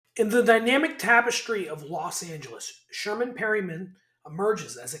In the dynamic tapestry of Los Angeles, Sherman Perryman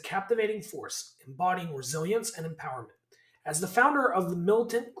emerges as a captivating force, embodying resilience and empowerment. As the founder of the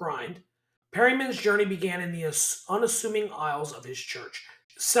militant grind, Perryman's journey began in the unassuming aisles of his church,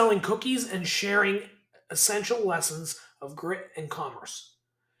 selling cookies and sharing essential lessons of grit and commerce.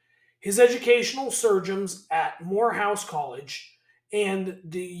 His educational surgeons at Morehouse College and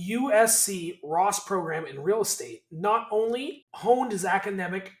the USC Ross program in real estate not only honed his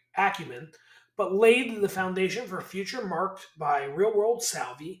academic acumen, but laid the foundation for a future marked by real world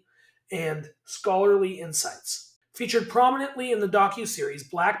savvy and scholarly insights. Featured prominently in the docu-series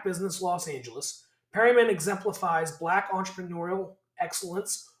Black Business Los Angeles, Perryman exemplifies black entrepreneurial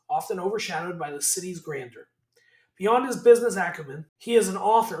excellence, often overshadowed by the city's grandeur. Beyond his business acumen, he is an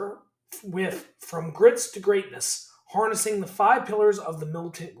author with From Grits to Greatness, harnessing the five pillars of the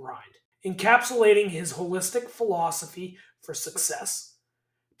militant grind, encapsulating his holistic philosophy for success.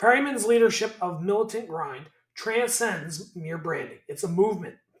 Perryman's leadership of militant grind transcends mere branding. It's a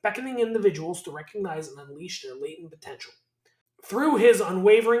movement, beckoning individuals to recognize and unleash their latent potential. Through his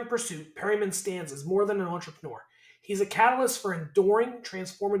unwavering pursuit, Perryman stands as more than an entrepreneur. He's a catalyst for enduring,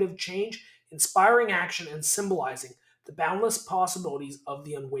 transformative change, inspiring action, and symbolizing the boundless possibilities of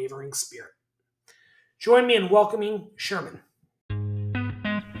the unwavering spirit. Join me in welcoming Sherman.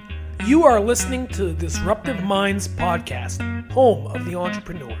 You are listening to the Disruptive Minds podcast, home of the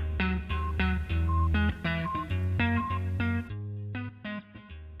entrepreneur.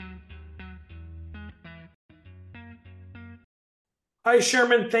 Hi,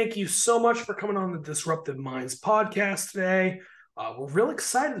 Sherman. Thank you so much for coming on the Disruptive Minds podcast today. We're really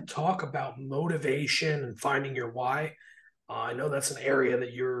excited to talk about motivation and finding your why. I know that's an area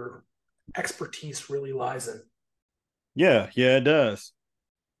that your expertise really lies in. Yeah, it does.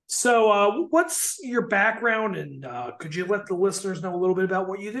 So, what's your background, and could you let the listeners know a little bit about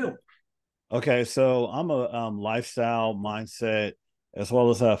what you do? Okay, so I'm a lifestyle mindset as well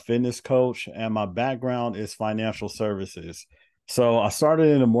as a fitness coach, and my background is financial services. So I started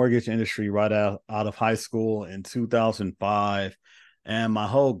in the mortgage industry out of high school in 2005, and my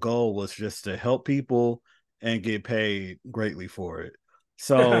whole goal was just to help people and get paid greatly for it.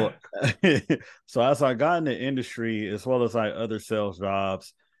 So, so as I got in the industry as well as other sales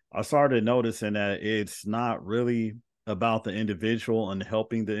jobs, I started noticing that it's not really about the individual and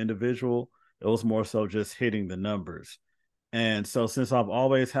helping the individual. It was more so just hitting the numbers. And so since I've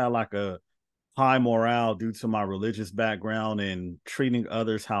always had like a high morale due to my religious background and treating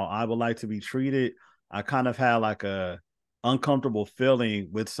others how I would like to be treated, I kind of had like a uncomfortable feeling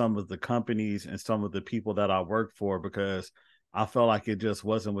with some of the companies and some of the people that I work for because I felt like it just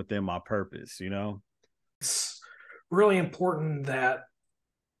wasn't within my purpose, you know? It's really important that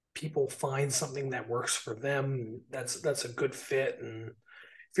people find something that works for them. That's a good fit, and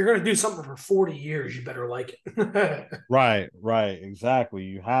if you're going to do something for 40 years, you better like it. Right, exactly.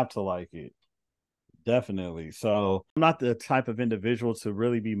 You have to like it. Definitely. So I'm not the type of individual to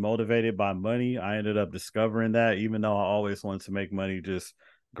really be motivated by money. I ended up discovering that even though I always wanted to make money just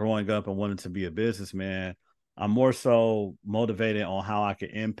growing up and wanted to be a businessman, I'm more so motivated on how I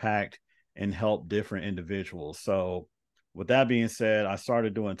can impact and help different individuals. So with that being said, I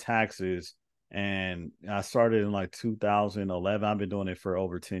started doing taxes and I started in like 2011. I've been doing it for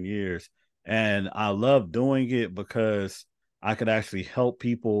over 10 years and I love doing it because I could actually help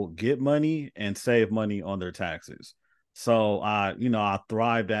people get money and save money on their taxes. So I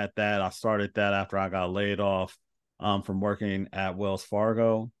thrived at that. I started that after I got laid off from working at Wells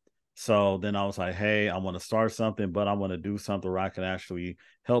Fargo. So then I was like, hey, I want to start something, but I want to do something where I can actually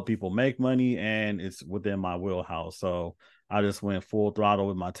help people make money and it's within my wheelhouse. So I just went full throttle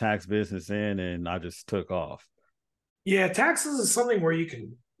with my tax business in and I just took off. Yeah, taxes is something where you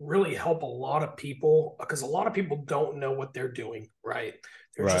can really help a lot of people because a lot of people don't know what they're doing, right?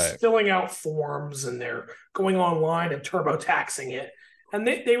 They're just Right. filling out forms and they're going online and turbo-taxing it. And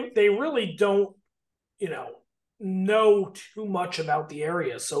they really don't, you know too much about the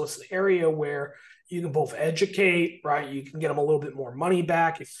area. So it's an area where you can both educate, right? You can get them a little bit more money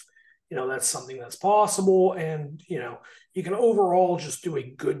back if that's something that's possible. And you can overall just do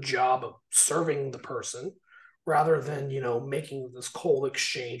a good job of serving the person rather than making this cold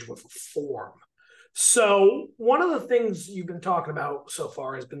exchange with a form. So one of the things you've been talking about so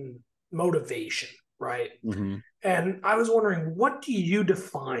far has been motivation, right? Mm-hmm. And I was wondering, what do you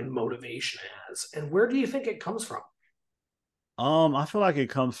define motivation as, and where do you think it comes from? I feel like it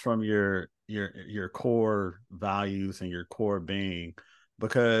comes from your core values and your core being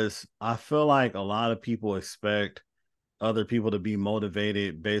because I feel like a lot of people expect other people to be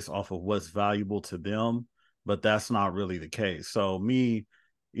motivated based off of what's valuable to them, but that's not really the case. So me,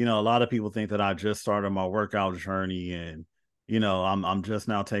 a lot of people think that I just started my workout journey, and I'm just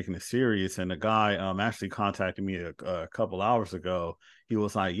now taking it serious. And the guy actually contacted me a couple hours ago. He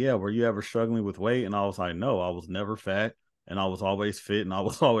was like, "Yeah, were you ever struggling with weight?" And I was like, "No, I was never fat, and I was always fit, and I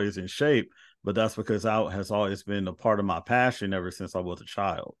was always in shape." But that's because out has always been a part of my passion ever since I was a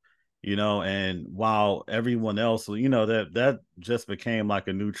child. And while everyone else, that just became like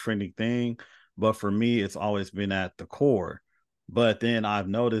a new trending thing, but for me, it's always been at the core. But then I've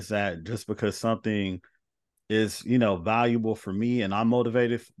noticed that just because something is, valuable for me and I'm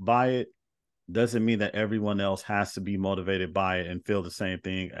motivated by it, doesn't mean that everyone else has to be motivated by it and feel the same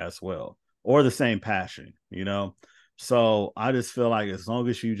thing as well, or the same passion. So I just feel like as long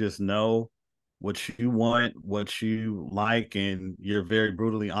as you just know what you want, what you like, and you're very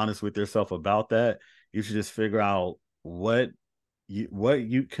brutally honest with yourself about that, you should just figure out what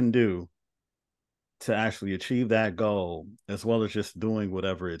you can do to actually achieve that goal, as well as just doing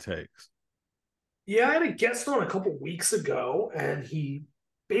whatever it takes. Yeah, I had a guest on a couple weeks ago, and he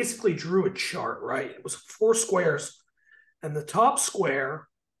basically drew a chart, right? It was four squares, and the top square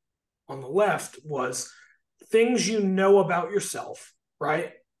on the left was things you know about yourself,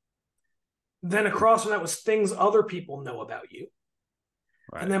 right? Then across from that was things other people know about you.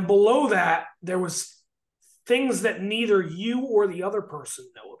 And Right. then below that, there was things that neither you or the other person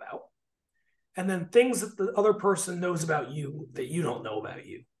know about. And then things that the other person knows about you that you don't know about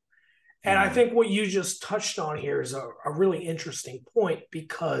you. And I Mm-hmm. think what you just touched on here is a really interesting point,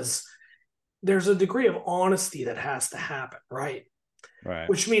 because there's a degree of honesty that has to happen, right? Right.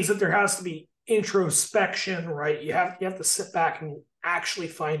 Which means that there has to be introspection, right? You have to sit back and actually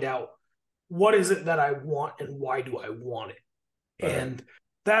find out, what is it that I want and why do I want it? Right. And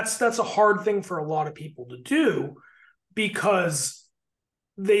that's a hard thing for a lot of people to do, because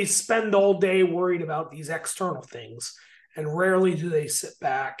they spend all day worried about these external things, and rarely do they sit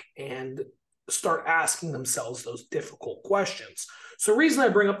back and start asking themselves those difficult questions. So the reason I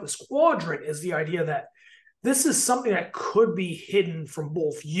bring up this quadrant is the idea that this is something that could be hidden from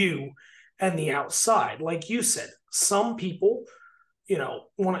both you and the outside. Like you said, some people,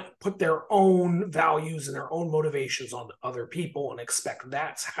 want to put their own values and their own motivations on other people and expect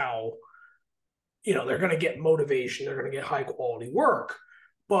that's how, they're going to get motivation, they're going to get high quality work.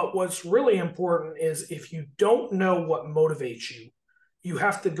 But what's really important is, if you don't know what motivates you, you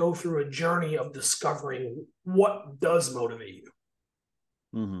have to go through a journey of discovering what does motivate you.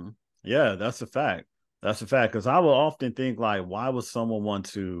 Mm-hmm. Yeah, that's a fact. That's a fact. Because I will often think, like, why would someone want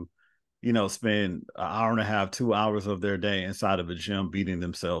to, spend an hour and a half, 2 hours of their day inside of a gym beating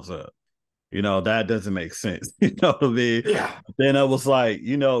themselves up? That doesn't make sense. You know what I mean? Yeah. Then I was like,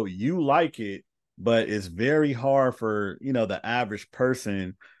 you like it, but it's very hard for, the average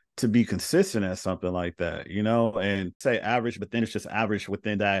person to be consistent at something like that, and say average, but then it's just average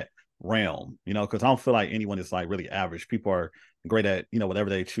within that realm, because I don't feel like anyone is like really average. People are great at, whatever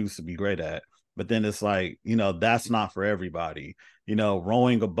they choose to be great at. But then it's like, that's not for everybody.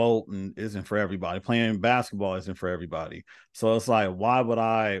 Rowing a boat isn't for everybody. Playing basketball isn't for everybody. So it's like, why would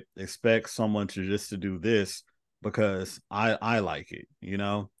I expect someone to do this because I like it?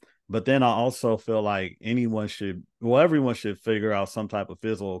 But then I also feel like everyone should figure out some type of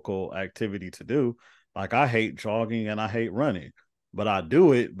physical activity to do. Like, I hate jogging and I hate running, but I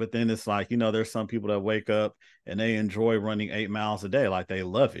do it. But then it's like, there's some people that wake up and they enjoy running 8 miles a day. Like, they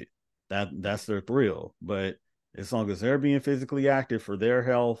love it. That's their thrill. But as long as they're being physically active for their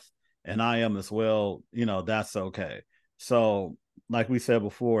health, and I am as well, that's okay. So, like we said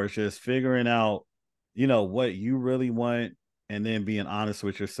before, it's just figuring out, what you really want, and then being honest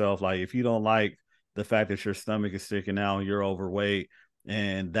with yourself. Like, if you don't like the fact that your stomach is sticking out and you're overweight,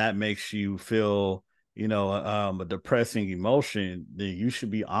 and that makes you feel, a depressing emotion, then you should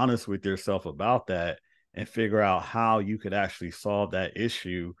be honest with yourself about that and figure out how you could actually solve that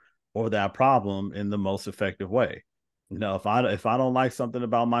issue or that problem in the most effective way. If I don't like something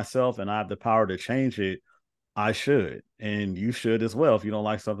about myself and I have the power to change it, I should, and you should as well if you don't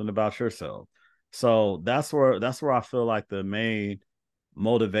like something about yourself. So that's where I feel like the main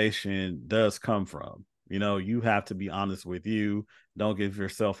motivation does come from. You have to be honest with you. Don't give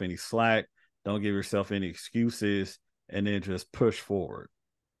yourself any slack. Don't give yourself any excuses, and then just push forward.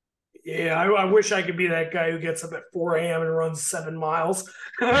 Yeah, I wish I could be that guy who gets up at 4 a.m. and runs 7 miles.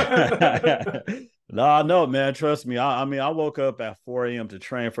 No, I know, man. Trust me. I mean, I woke up at 4 a.m. to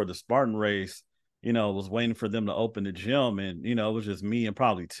train for the Spartan race. Was waiting for them to open the gym, and it was just me and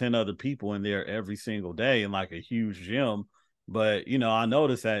probably 10 other people in there every single day in like a huge gym. But I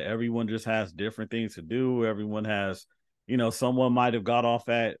noticed that everyone just has different things to do. Everyone has, someone might have got off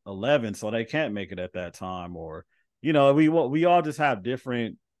at 11, so they can't make it at that time, or we all just have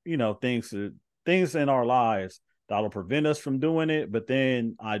different, things in our lives that'll prevent us from doing it. But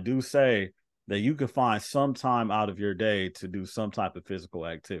then I do say that you can find some time out of your day to do some type of physical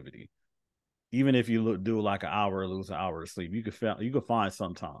activity. Even if you do like an hour or lose an hour of sleep, you could find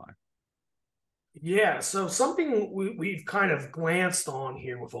some time. Yeah, so something we've kind of glanced on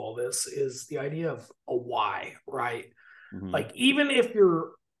here with all this is the idea of a why, right? Mm-hmm. Like, even if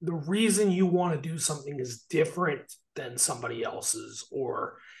the reason you want to do something is different than somebody else's,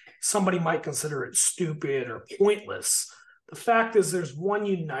 or somebody might consider it stupid or pointless, the fact is there's one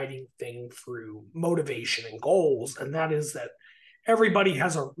uniting thing through motivation and goals, and that is that everybody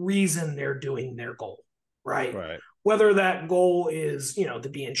has a reason they're doing their goal, right? Right. Whether that goal is, to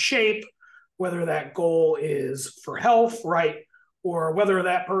be in shape, whether that goal is for health, right? Or whether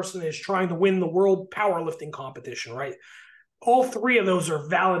that person is trying to win the world powerlifting competition, right? All three of those are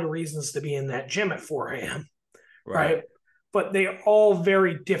valid reasons to be in that gym at 4 a.m., Right. right? But they are all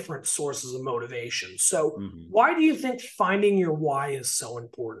very different sources of motivation. So, Mm-hmm. why do you think finding your why is so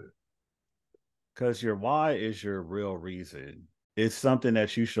important? Because your why is your real reason. It's something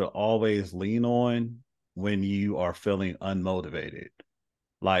that you should always lean on when you are feeling unmotivated.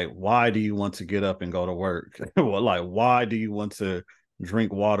 Like, why do you want to get up and go to work? Well, like, why do you want to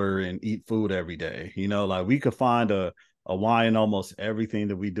drink water and eat food every day? Like we could find a why in almost everything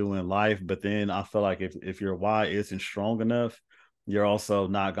that we do in life. But then I feel like if your why isn't strong enough, you're also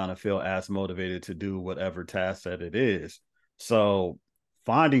not going to feel as motivated to do whatever task that it is. So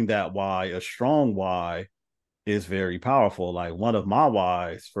finding that why, a strong why, is very powerful. Like one of my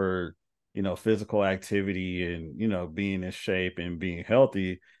whys for, physical activity and, being in shape and being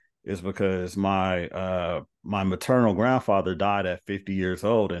healthy is because my maternal grandfather died at 50 years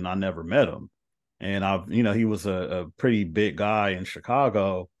old and I never met him. And he was a pretty big guy in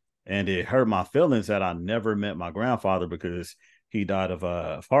Chicago, and it hurt my feelings that I never met my grandfather because he died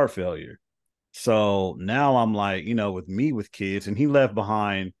of heart failure. So now I'm like, with kids, and he left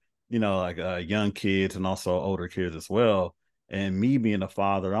behind, like young kids and also older kids as well. And me being a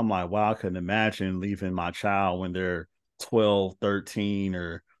father, I'm like, wow, I couldn't imagine leaving my child when they're 12, 13,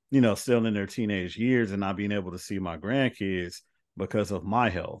 or, still in their teenage years and not being able to see my grandkids because of my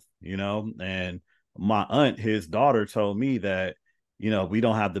health. And my aunt, his daughter, told me that, we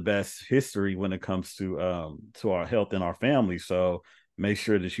don't have the best history when it comes to our health in our family. So make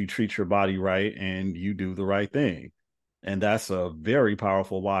sure that you treat your body right and you do the right thing. And that's a very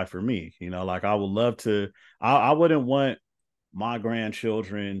powerful why for me. Like I would love to, I wouldn't want my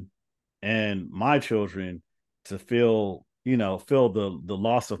grandchildren and my children to feel the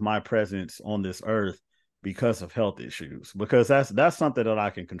loss of my presence on this earth because of health issues, because that's something that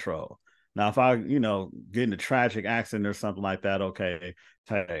I can control. Now, if I, get in a tragic accident or something like that, okay,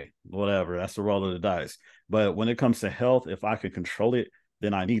 hey, whatever, that's the roll of the dice. But when it comes to health, if I can control it,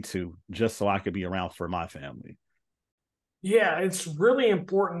 then I need to, just so I could be around for my family. Yeah, it's really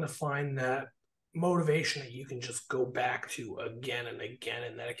important to find that motivation that you can just go back to again and again,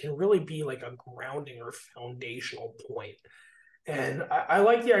 and that it can really be like a grounding or foundational point. And I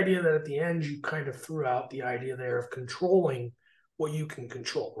like the idea that at the end you kind of threw out the idea there of controlling what you can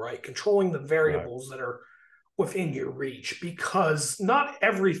control, right? Controlling the Right. variables that are within your reach, because not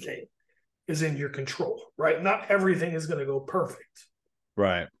everything is in your control, right? Not everything is going to go perfect.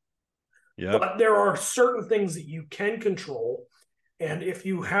 Right. Yep. But there are certain things that you can control. And if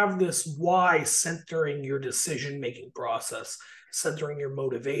you have this why centering your decision making process, centering your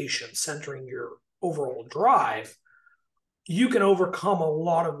motivation, centering your overall drive, you can overcome a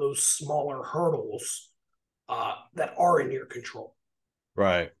lot of those smaller hurdles that are in your control.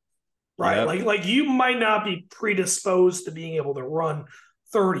 Right. Right. Yep. Like you might not be predisposed to being able to run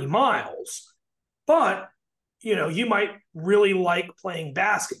 30 miles, but you might really like playing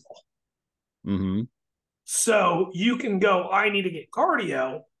basketball. Mm-hmm. So you can go, I need to get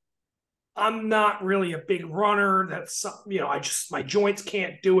cardio. I'm not really a big runner. That's, my joints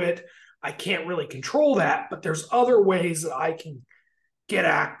can't do it. I can't really control that, but there's other ways that I can get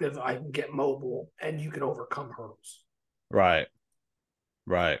active, I can get mobile, and you can overcome hurdles. Right.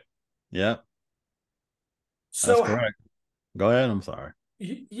 Right. Yep. That's So, correct. Go ahead. I'm sorry.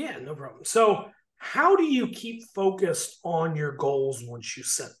 yeah, no problem. So, how do you keep focused on your goals once you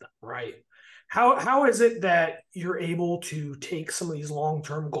set them, right? How is it that you're able to take some of these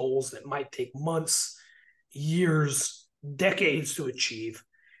long-term goals that might take months, years, decades to achieve,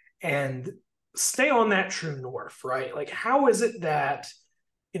 and stay on that true north, right? Like, how is it that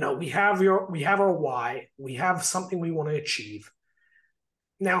we have our why, we have something we want to achieve.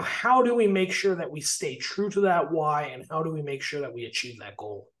 Now, how do we make sure that we stay true to that why, and how do we make sure that we achieve that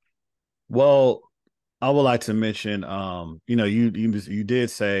goal? Well, I would like to mention, you did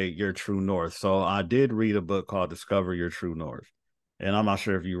say your true north. So I did read a book called Discover Your True North, and I'm not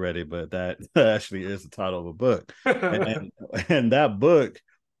sure if you read it, but that actually is the title of a book. And and that book,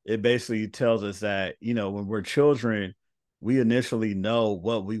 it basically tells us that when we're children, we initially know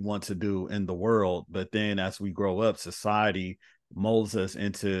what we want to do in the world, but then as we grow up, society molds us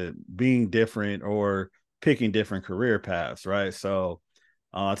into being different or picking different career paths, right? So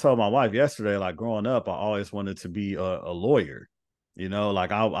I told my wife yesterday, like growing up, I always wanted to be a lawyer.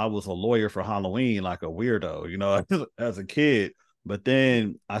 Like I was a lawyer for Halloween, like a weirdo, as a kid. But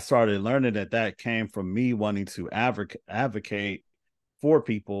then I started learning that that came from me wanting to advocate for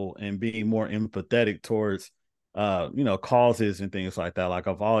people and being more empathetic towards, causes and things like that. Like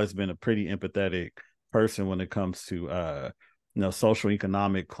I've always been a pretty empathetic person when it comes to, social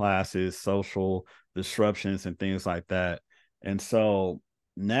economic classes, social disruptions, and things like that. And so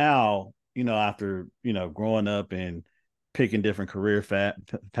now, after, growing up and picking different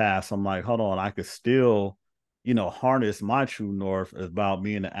paths, I'm like, hold on, I could still, harness my true north about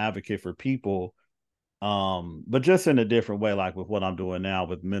being an advocate for people, but just in a different way, like with what I'm doing now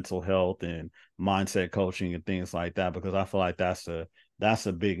with mental health and mindset coaching and things like that, because I feel like that's a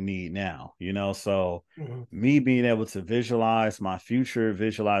big need now, so Mhm. me being able to visualize my future,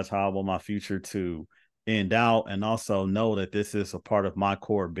 visualize how I want my future to end out, and also know that this is a part of my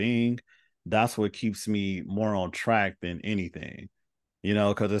core being, that's what keeps me more on track than anything,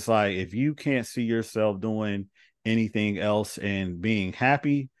 because it's like if you can't see yourself doing anything else and being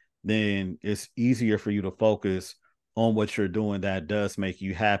happy, then it's easier for you to focus on what you're doing that does make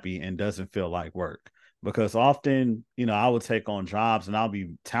you happy and doesn't feel like work. Because often, I would take on jobs and I'll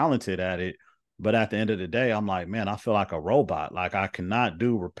be talented at it. But at the end of the day, I'm like, man, I feel like a robot. Like I cannot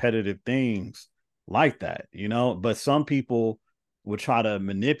do repetitive things like that, But some people would try to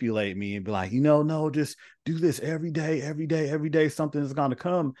manipulate me and be like, no, just do this every day, every day, every day, something is going to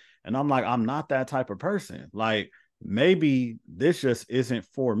come. And I'm like, I'm not that type of person. Like, maybe this just isn't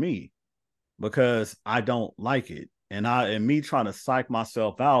for me because I don't like it. And me trying to psych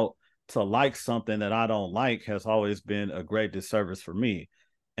myself out to like something that I don't like has always been a great disservice for me.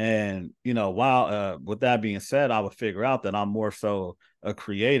 And while with that being said, I would figure out that I'm more so a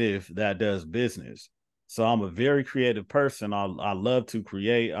creative that does business. So I'm a very creative person. I love to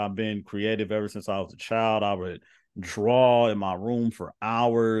create. I've been creative ever since I was a child. I would draw in my room for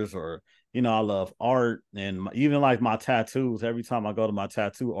hours, or I love art, and even like my tattoos. Every time I go to my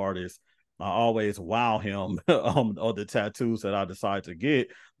tattoo artist, I always wow him on the tattoos that I decide to get,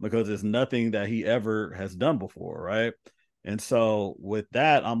 because it's nothing that he ever has done before, right? And so with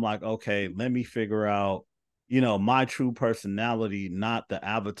that, I'm like, okay, let me figure out, my true personality, not the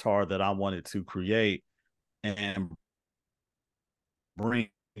avatar that I wanted to create and bring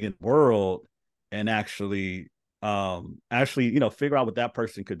in the world, and actually figure out what that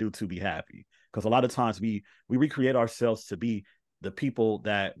person could do to be happy, because a lot of times we recreate ourselves to be the people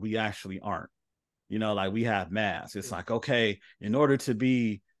that we actually aren't. Like we have masks. It's like, okay, in order to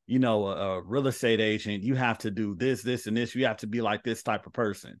be a real estate agent, you have to do this and this, you have to be like this type of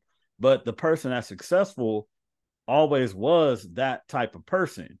person. But the person that's successful always was that type of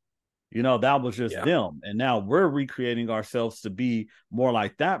person. That was just Yeah. them. And now we're recreating ourselves to be more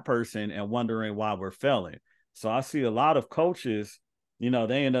like that person and wondering why we're failing. So I see a lot of coaches, they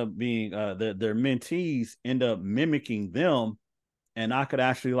end up being their mentees end up mimicking them. And I could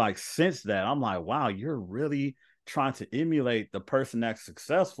actually like sense that. I'm like, wow, you're really trying to emulate the person that's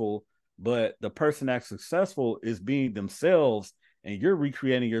successful, but the person that's successful is being themselves, and you're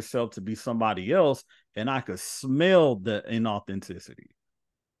recreating yourself to be somebody else. And I could smell the inauthenticity.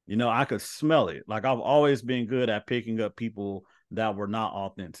 I could smell it. Like I've always been good at picking up people that were not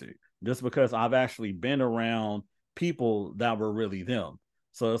authentic, just because I've actually been around people that were really them.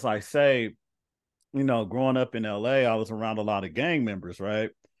 So it's like, say, growing up in LA, I was around a lot of gang members, right?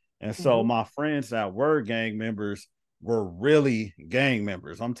 And so Mhm. my friends that were gang members were really gang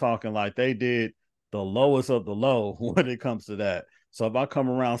members. I'm talking like they did the lowest of the low when it comes to that. So if I come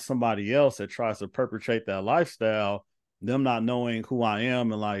around somebody else that tries to perpetrate that lifestyle, them not knowing who I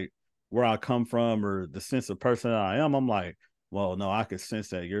am and like where I come from or the sense of person that I am, I'm like, well, no, I could sense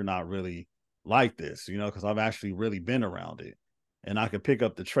that you're not really like this, because I've actually really been around it. And I could pick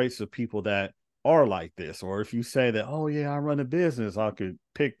up the traits of people that are like this. Or if you say that, oh yeah, I run a business, I could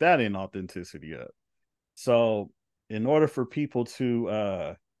pick that inauthenticity up. So in order for people to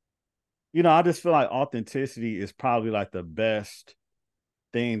I just feel like authenticity is probably like the best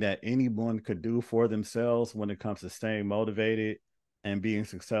thing that anyone could do for themselves when it comes to staying motivated and being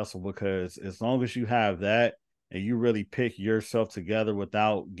successful, because as long as you have that and you really pick yourself together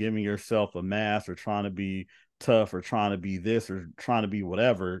without giving yourself a mask or trying to be tough or trying to be this or trying to be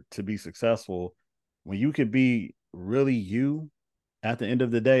whatever to be successful, when you can be really you at the end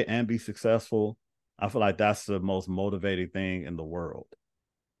of the day and be successful, I feel like that's the most motivating thing in the world.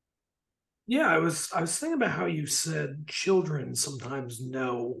 Yeah, I was thinking about how you said children sometimes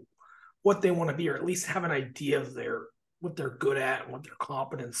know what they want to be, or at least have an idea of their what they're good at and what their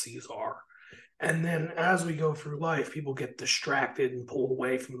competencies are. And then as we go through life, people get distracted and pulled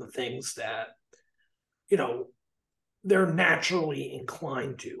away from the things that, you know, they're naturally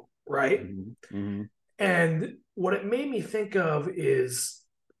inclined to, right? Mm-hmm. Mm-hmm. And what it made me think of is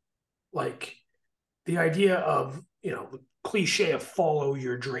like the idea of, the cliche of follow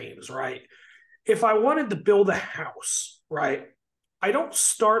your dreams, right? If I wanted to build a house, right, I don't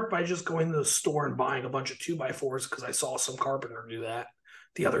start by just going to the store and buying a bunch of 2x4s because I saw some carpenter do that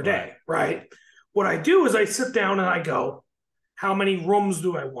the other Right. day, right? What I do is I sit down and I go, how many rooms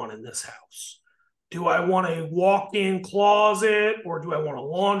do I want in this house? Do I want a walk in closet or do I want a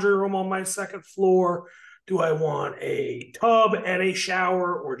laundry room on my second floor? Do I want a tub and a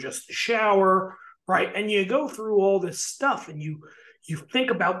shower or just a shower? Right. And you go through all this stuff and you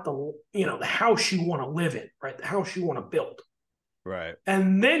think about the house you want to live in, right? The house you want to build. Right.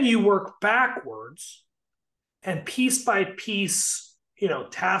 And then you work backwards and piece by piece,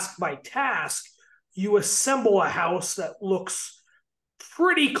 task by task, you assemble a house that looks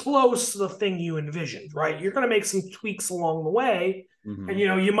pretty close to the thing you envisioned, right? You're going to make some tweaks along the way. And,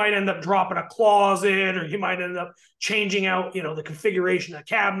 Mm-hmm. you might end up dropping a closet or you might end up changing out, the configuration of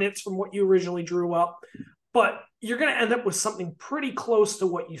cabinets from what you originally drew up. But you're going to end up with something pretty close to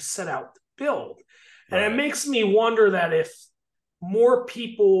what you set out to build. And it Right. makes me wonder that if more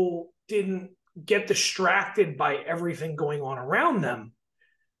people didn't get distracted by everything going on around them,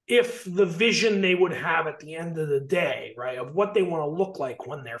 if the vision they would have at the end of the day, right, of what they want to look like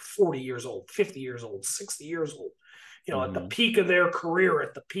when they're 40 years old, 50 years old, 60 years old, at the Mm-hmm. peak of their career,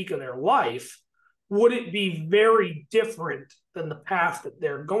 at the peak of their life, would it be very different than the path that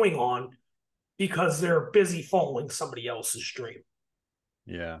they're going on because they're busy following somebody else's dream?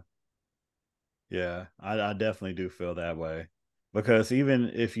 Yeah. Yeah, I definitely do feel that way because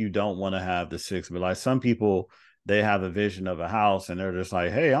even if you don't want to have the six, but like some people, they have a vision of a house and they're just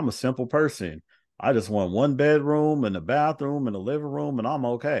like, hey, I'm a simple person. I just want one bedroom and a bathroom and a living room and I'm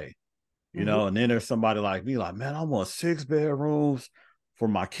okay. Mm-hmm. And then there's somebody like me, like, man, I want six bedrooms for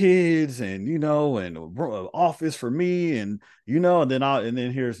my kids and, and office for me. And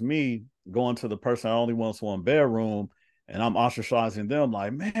then here's me going to the person that only wants one bedroom and I'm ostracizing them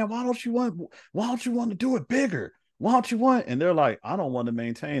like, man, why don't you want to do it bigger? Why don't you want? And they're like, I don't want to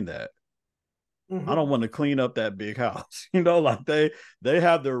maintain that. I Mm-hmm. don't want to clean up that big house. Like they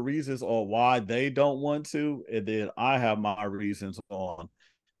have their reasons on why they don't want to, and then I have my reasons on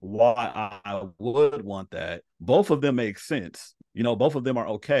why I would want that. Both of them make sense. Both of them are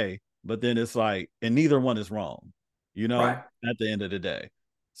okay, but then it's like, and neither one is wrong, Right. at the end of the day.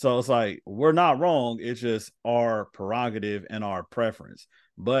 So it's like, we're not wrong. It's just our prerogative and our preference.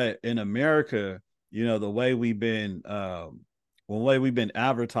 But in America, the way we've been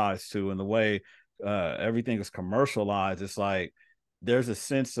advertised to and the way everything is commercialized, it's like there's a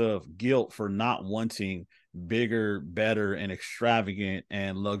sense of guilt for not wanting bigger, better, and extravagant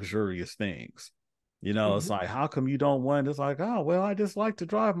and luxurious things. It's Mm-hmm. like, how come you don't want? It's like, oh, well, I just like to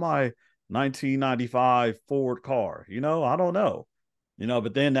drive my 1995 Ford car. I don't know.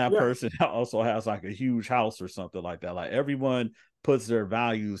 But then that Yeah. person also has like a huge house or something like that. Like everyone puts their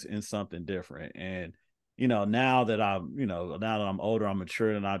values in something different. And now that I'm older, I'm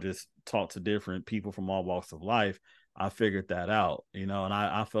mature, and I just talk to different people from all walks of life. I figured that out, and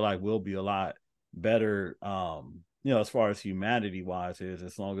I feel like we'll be a lot better, as far as humanity wise is,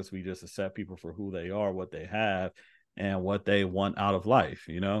 as long as we just accept people for who they are, what they have, and what they want out of life.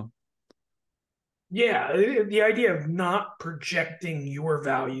 Yeah. The idea of not projecting your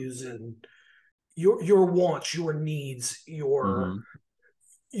values and your wants, your needs, Mm-hmm.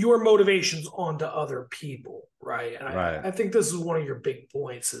 your motivations onto other people, right? And Right, I think this is one of your big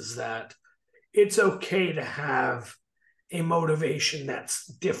points is that it's okay to have a motivation that's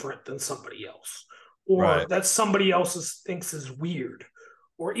different than somebody else, or right, that somebody else thinks is weird,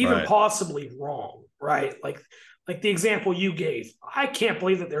 or even right, possibly wrong, right? Like the example you gave, I can't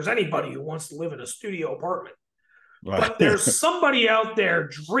believe that there's anybody who wants to live in a studio apartment. right, But there's somebody out there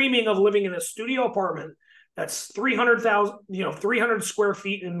dreaming of living in a studio apartment that's 300,000, 300 square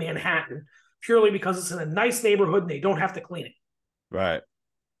feet in Manhattan, purely because it's in a nice neighborhood and they don't have to clean it. right.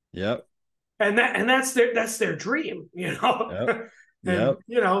 Yep, And that's their dream. yep, And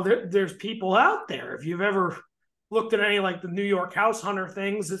yep. there's people out there. If you've ever looked at any like the New York House Hunter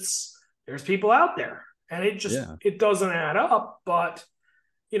things, there's people out there, and Yeah. it doesn't add up. But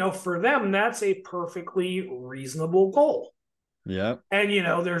for them, that's a perfectly reasonable goal. Yep. And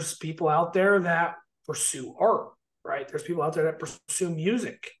there's people out there that pursue art, right? There's people out there that pursue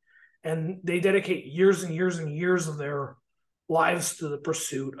music, and they dedicate years and years and years of their lives to the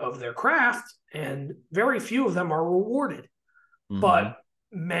pursuit of their craft, and very few of them are rewarded. Mm-hmm. But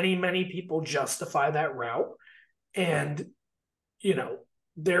many, many people justify that route. And, you know,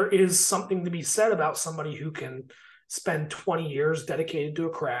 there is something to be said about somebody who can spend 20 years dedicated to a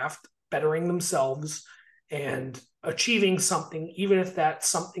craft, bettering themselves and achieving something, even if that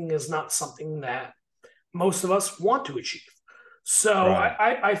something is not something that most of us want to achieve. So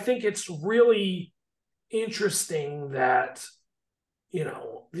Right. I think it's really interesting that,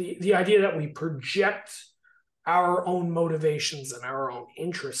 the idea that we project our own motivations and our own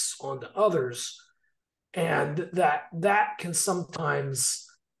interests onto others, and that can sometimes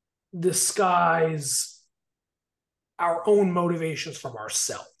disguise our own motivations from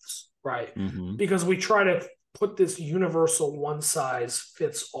ourselves, right? Mm-hmm. Because we try to put this universal one size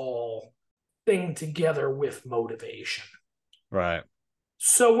fits all thing together with motivation. Right.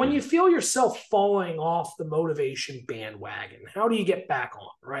 So when you Yeah. feel yourself falling off the motivation bandwagon, how do you get back on,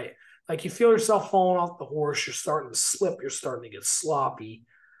 right? Like you feel yourself falling off the horse, you're starting to slip, you're starting to get sloppy.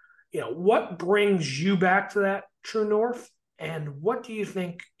 What brings you back to that true north? And what do you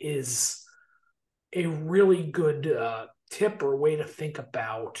think is a really good tip or way to think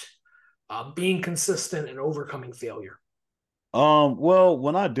about being consistent and overcoming failure? Well,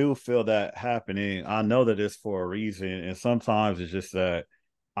 when I do feel that happening, I know that it's for a reason, and sometimes it's just that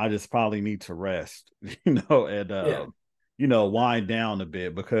I just probably need to rest, and Yeah. wind down a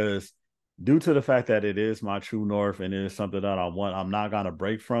bit because due to the fact that it is my true north and it is something that I want, I'm not gonna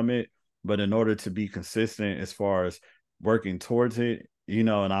break from it. But in order to be consistent as far as working towards it, and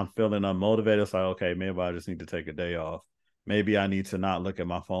I'm feeling unmotivated, it's like, okay, maybe I just need to take a day off. Maybe I need to not look at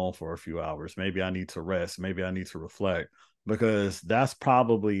my phone for a few hours. Maybe I need to rest. Maybe I need to reflect because that's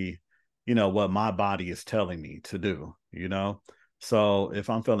probably what my body is telling me to do. So if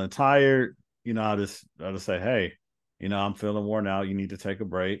I'm feeling tired, I'll just say, hey, I'm feeling worn out, you need to take a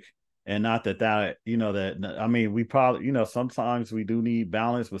break. And not that I mean, we probably, sometimes we do need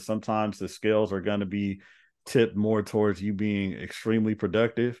balance, but sometimes the scales are going to be tipped more towards you being extremely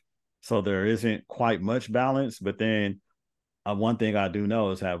productive, so there isn't quite much balance. But then one thing I do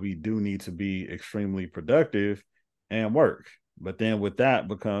know is that we do need to be extremely productive and work. But then with that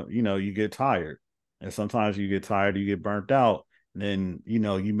you get tired. And sometimes you get tired, you get burnt out. Then,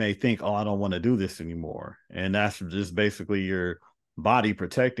 you may think, oh, I don't want to do this anymore. And that's just basically your body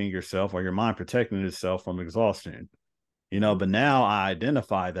protecting yourself or your mind protecting itself from exhaustion. But now I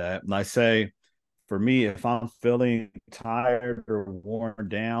identify that and I say, for me, if I'm feeling tired or worn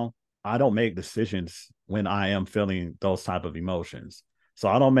down, I don't make decisions when I am feeling those type of emotions. So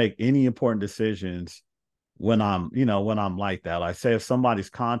I don't make any important decisions when I'm like that. Like say if somebody's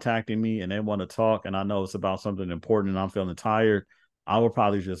contacting me and they want to talk and I know it's about something important and I'm feeling tired, I will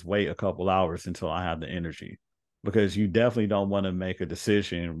probably just wait a couple hours until I have the energy. Because you definitely don't want to make a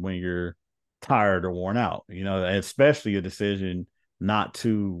decision when you're tired or worn out, especially a decision not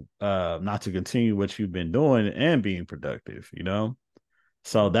to continue what you've been doing and being productive.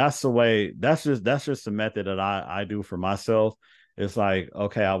 So that's just the method that I do for myself. It's like,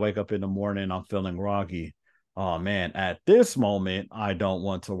 okay, I wake up in the morning, I'm feeling groggy. Oh man, at this moment I don't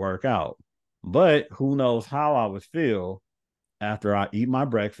want to work out. But who knows how I would feel after I eat my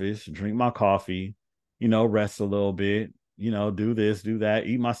breakfast, drink my coffee, rest a little bit, do this, do that,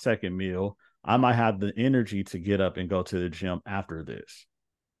 eat my second meal. I might have the energy to get up and go to the gym after this.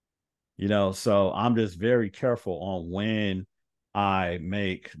 So I'm just very careful on when I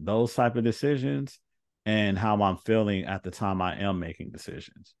make those type of decisions and how I'm feeling at the time I am making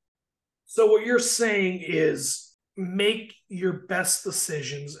decisions. So what you're saying is make your best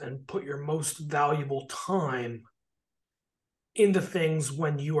decisions and put your most valuable time into things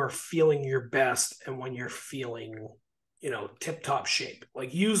when you are feeling your best and when you're feeling, tip top shape.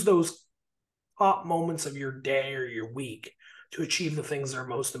 Like use those top moments of your day or your week to achieve the things that are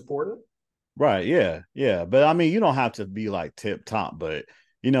most important. Right. Yeah. Yeah. But I mean, you don't have to be like tip top, but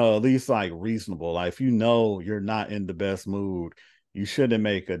at least like reasonable. Like if you're not in the best mood, you shouldn't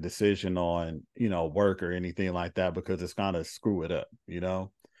make a decision on, work or anything like that because it's gonna screw it up.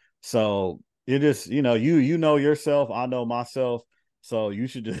 So it is, you know yourself, I know myself. So you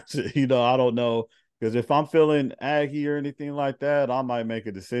should just, I don't know. Because if I'm feeling aggy or anything like that, I might make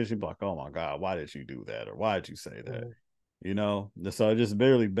a decision like, oh my God, why did you do that? Or why did you say that? So it just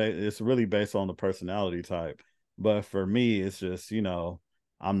it's really based on the personality type. But for me, it's just,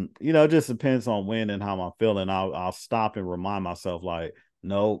 it just depends on when and how I'm feeling. I'll stop and remind myself, like,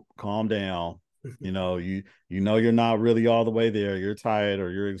 no, calm down. You're not really all the way there. You're tired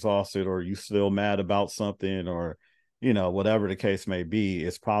or you're exhausted or you still mad about something or, whatever the case may be.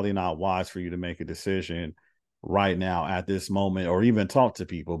 It's probably not wise for you to make a decision right now at this moment or even talk to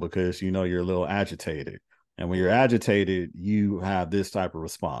people because you're a little agitated. And when you're agitated, you have this type of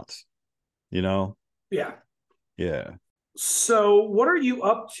response, you know? Yeah. Yeah. So, what are you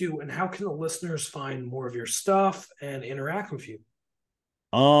up to, and how can the listeners find more of your stuff and interact with you?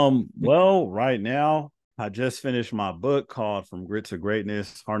 Well, right now, I just finished my book called From Grit to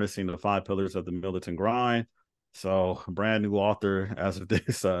Greatness, Harnessing the Five Pillars of the Militant Grind. So, brand new author as of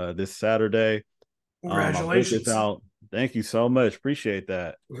this Saturday. My book is Congratulations. out. Thank you so much. Appreciate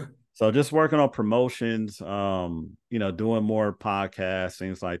that. So just working on promotions, doing more podcasts,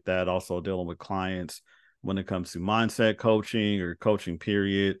 things like that. Also dealing with clients when it comes to mindset coaching or coaching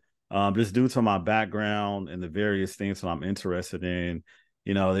period. Just due to my background and the various things that I'm interested in,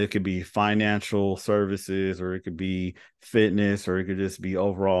 it could be financial services or it could be fitness or it could just be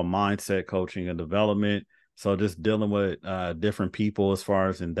overall mindset coaching and development. So just dealing with different people as far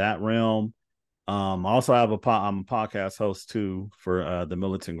as in that realm. I also have I'm a podcast host too for the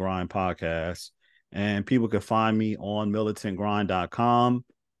Militant Grind podcast, and people can find me on militantgrind.com.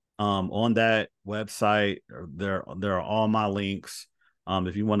 On that website, there are all my links.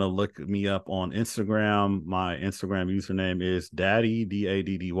 If you want to look me up on Instagram, my Instagram username is Daddy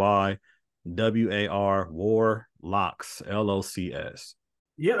DADDY War Locks LOCS.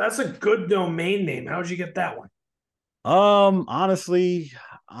 Yeah, that's a good domain name. How'd you get that one? Honestly,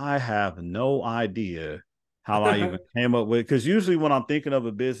 I have no idea how I even came up with because usually when I'm thinking of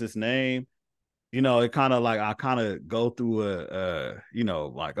a business name, it kind of like I kind of go through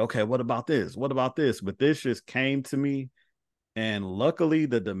like, okay, what about this? What about this? But this just came to me. And luckily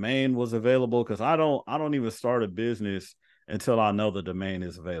the domain was available because I don't even start a business until I know the domain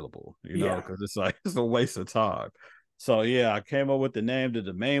is available, Yeah. because it's like it's a waste of time. So yeah, I came up with the name. The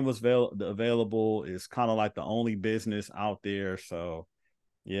domain was available. It's kind of like the only business out there. So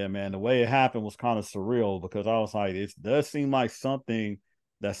yeah, man, the way it happened was kind of surreal because I was like, it does seem like something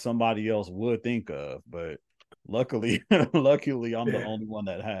that somebody else would think of, but luckily, luckily, I'm the Yeah. only one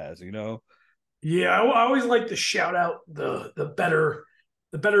that has. Yeah, I always like to shout out the better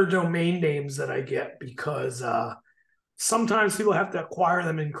domain names that I get because sometimes people have to acquire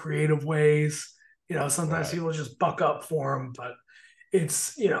them in creative ways. Sometimes Right. people just buck up for them, but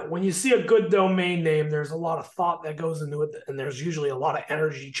it's when you see a good domain name, there's a lot of thought that goes into it, and there's usually a lot of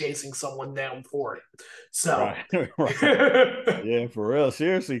energy chasing someone down for it. So, Right. Right. Yeah, for real.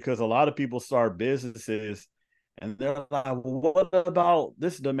 Seriously, because a lot of people start businesses and they're like, well, what about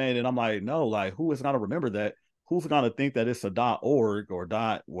this domain? And I'm like, no, like, who is going to remember that? Who's going to think that it's a .org or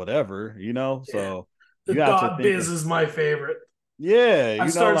dot whatever, yeah, So the you have to dot think biz of, is my favorite. yeah, I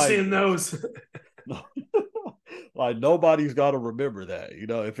started like, seeing those. like nobody's got to remember that.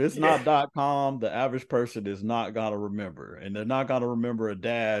 If it's Yeah, not .com, the average person is not going to remember. And they're not going to remember a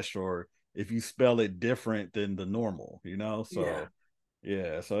dash or if you spell it different than the normal. yeah, So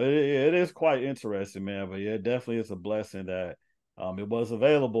yeah, so it is quite interesting, man. But yeah, it definitely is a blessing that it was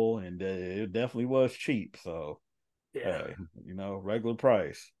available and it definitely was cheap. So yeah. hey, regular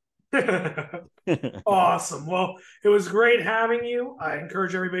price. Awesome. Well, it was great having you. I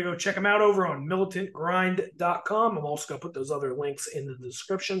encourage everybody to go check them out over on militantgrind.com. I'm also going to put those other links in the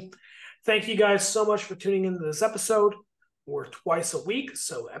description. Thank you guys so much for tuning into this episode. We're twice a week,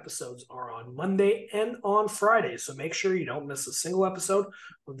 so episodes are on Monday and on Friday. So make sure you don't miss a single episode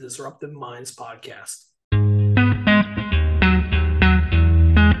of Disruptive Minds podcast.